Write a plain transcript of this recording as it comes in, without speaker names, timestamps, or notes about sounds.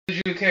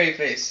Drew Carey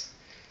face.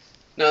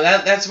 No,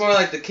 that's more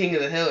like the King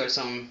of the Hill or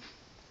something.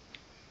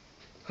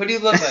 Who do you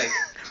look like?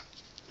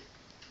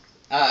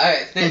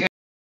 Alright, thank you.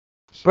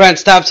 Brent,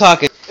 stop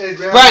talking. Hey,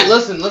 Brent,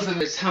 listen.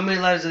 How many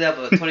letters of the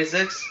alphabet?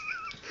 26?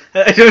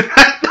 I do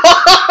not know.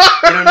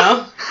 You don't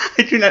know?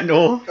 I do not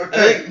know.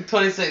 Okay. I think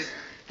 26.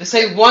 Just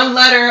say one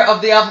letter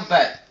of the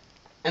alphabet.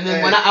 And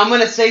then when I'm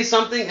going to say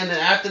something, and then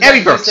after that,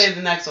 you say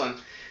the next one.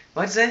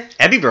 What'd you say?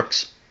 Abby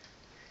Brooks.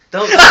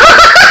 Don't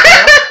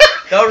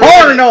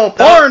Porno!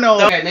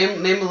 Okay,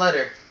 name a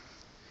letter.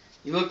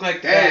 You look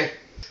like the guy.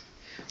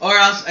 Or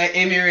else,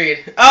 Amy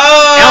Reed.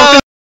 Oh!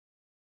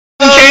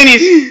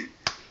 Chinese.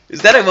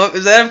 Is that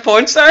a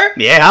porn star?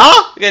 Yeah.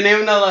 Okay,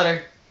 name another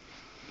letter.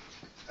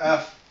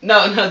 F.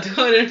 No, do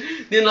it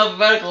in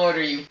alphabetical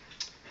order, you.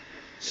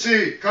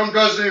 C. Come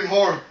does name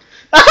whore.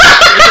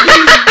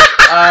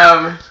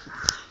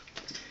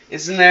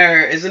 Isn't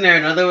there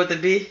another with a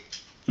B?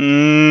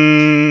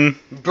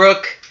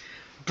 Brooke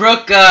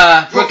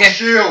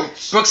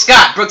Shields. Brooke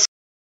Scott.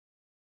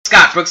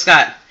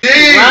 D.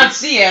 We're on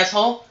C,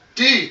 asshole.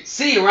 D.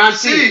 C, we're on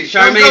C. C.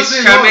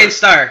 Charmaine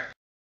Star.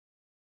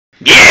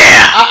 Yeah!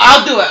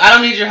 I'll do it. I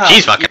don't need your help.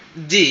 She's fucking.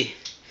 D.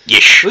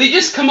 Yeesh. Will you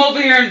just come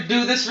over here and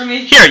do this for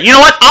me? Here, you know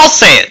what? I'll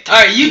say it.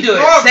 Alright, you do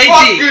it. Oh, say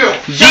fuck D. You.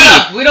 Shut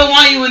up. We don't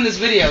want you in this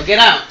video. Get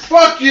out.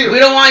 Fuck you. We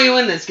don't want you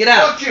in this. Get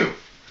out. Fuck you.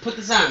 Put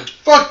this on.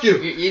 Fuck you.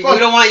 We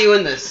don't want you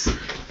in this.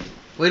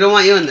 We don't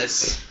want you in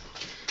this.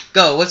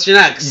 Go. What's your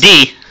next?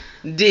 D.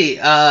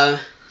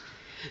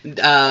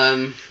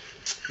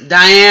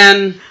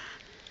 Diane.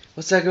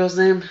 What's that girl's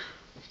name?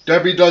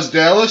 Debbie Does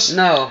Dallas?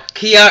 No.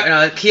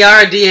 Kiara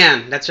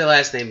Deanne. That's her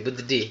last name with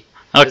the D.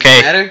 Okay. Does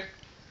it matter?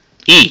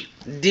 E.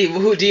 D.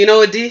 Who? Do you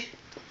know a D?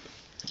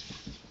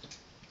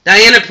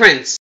 Diana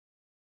Prince.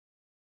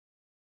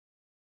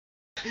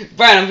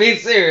 Brian, I'm being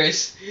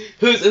serious.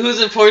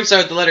 Who's a porn star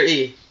with the letter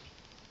E?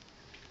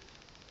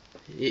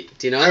 Do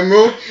you know?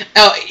 Emerald?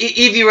 Oh,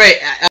 Evie Ray.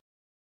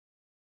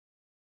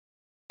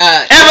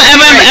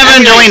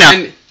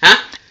 Evangelina. Huh?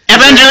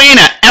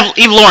 Evangelina.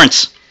 Eve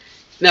Lawrence.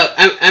 No,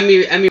 I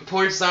mean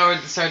porn star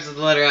that starts with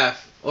the letter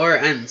F or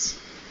ends.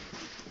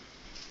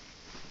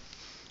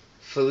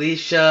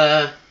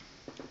 Felicia.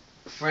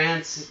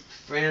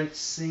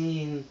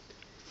 Francine.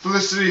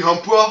 Felicity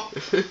Humpwell.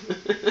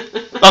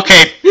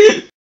 Okay.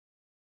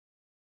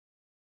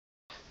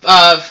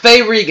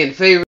 Faye Regan.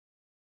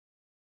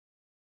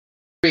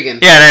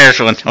 Yeah, there's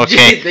one.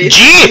 Okay.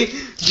 G.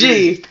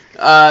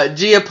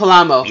 Gia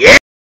Palamo. Yeah.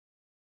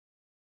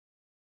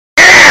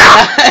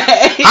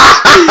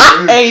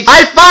 H.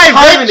 High five,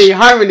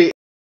 Harmony.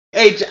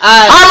 H.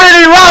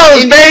 Harmony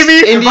Rose,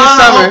 baby. India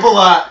Summer.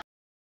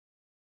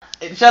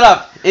 Shut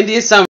up.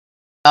 India Summer.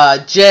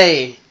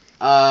 J.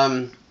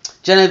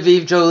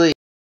 Genevieve Jolie.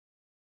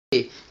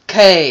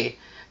 K.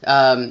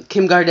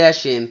 Kim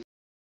Kardashian.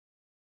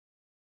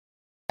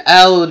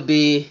 L would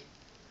be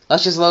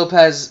Luscious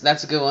Lopez.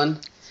 That's a good one.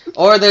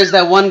 Or there's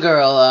that one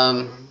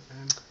girl.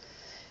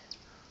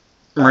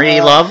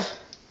 Marie Love.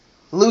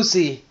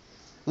 Lucy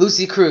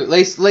Cruz.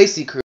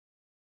 Lacey Cruz.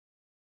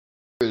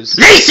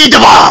 Lacey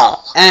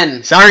Duvall.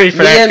 N. Sorry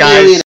for that,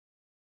 guys.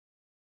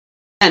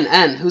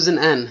 N. Who's an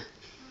N?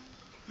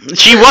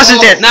 She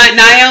wasn't it.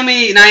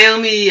 Naomi.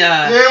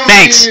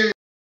 Thanks.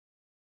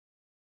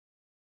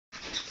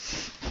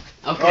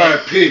 Okay.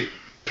 Alright, P.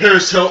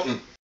 Paris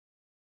Hilton.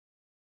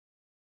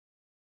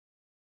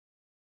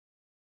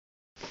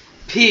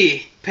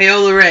 P.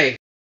 Paola Ray.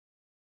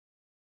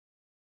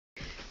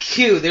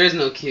 Q. There is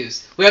no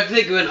Q's. We have to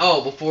think of an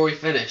O before we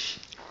finish.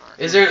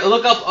 Is there?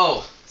 Look up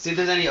O. See if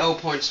there's any O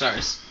porn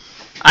stars.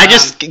 I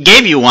just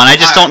gave you one. I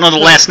just don't know the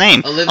last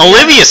name.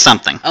 Olivia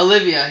something.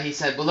 Olivia, he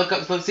said. But look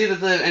up. Let's see if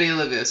there's any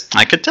Olivias.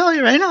 I could tell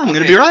you right now. I'm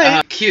gonna be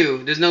right.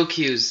 Q. There's no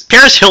Q's.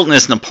 Paris Hilton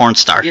isn't a porn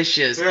star. Yes,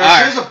 she is. Yeah,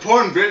 R. she's a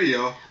porn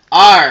video.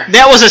 R.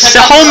 That was a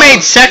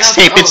homemade sex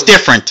tape. It's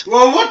different.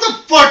 Well, what the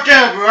fuck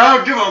ever. I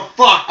don't give a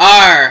fuck.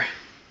 R.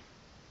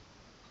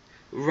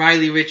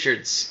 Riley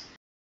Richards.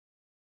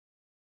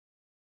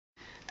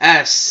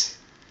 S.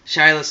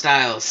 Shyla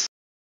Styles.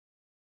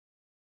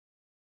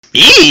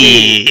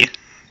 E.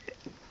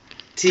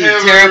 T.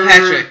 Tara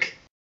Patrick.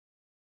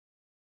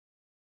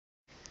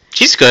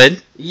 She's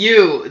good.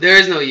 U. There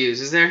is no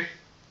U's, is there?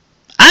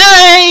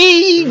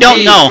 I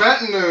don't know.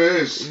 There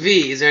is.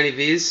 V. Is there any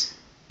V's?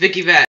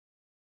 Vicky Vat.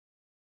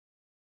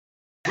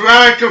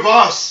 Veronica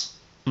Voss.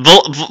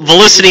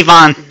 Felicity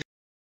Vaughn.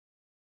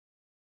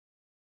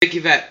 Vicky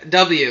Vat.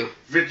 W.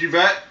 Vicky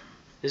Vat.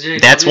 Is there any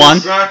That's W's? one.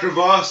 Veronica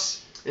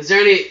Voss. Is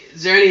there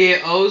any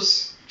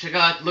O's?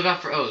 Look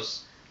out for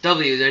O's.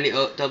 W. Is there any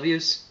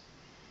W's?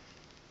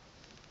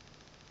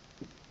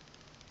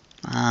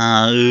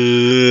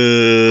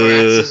 Or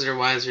X's or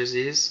Y's or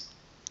Z's?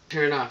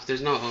 Turn it off.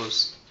 There's no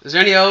O's. Is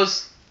there any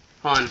O's?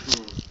 Hold on.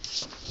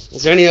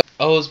 Is there any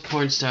O's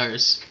porn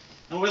stars?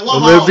 And we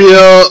love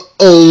Olivia.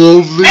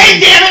 Hey,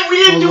 damn it!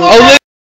 We didn't do it.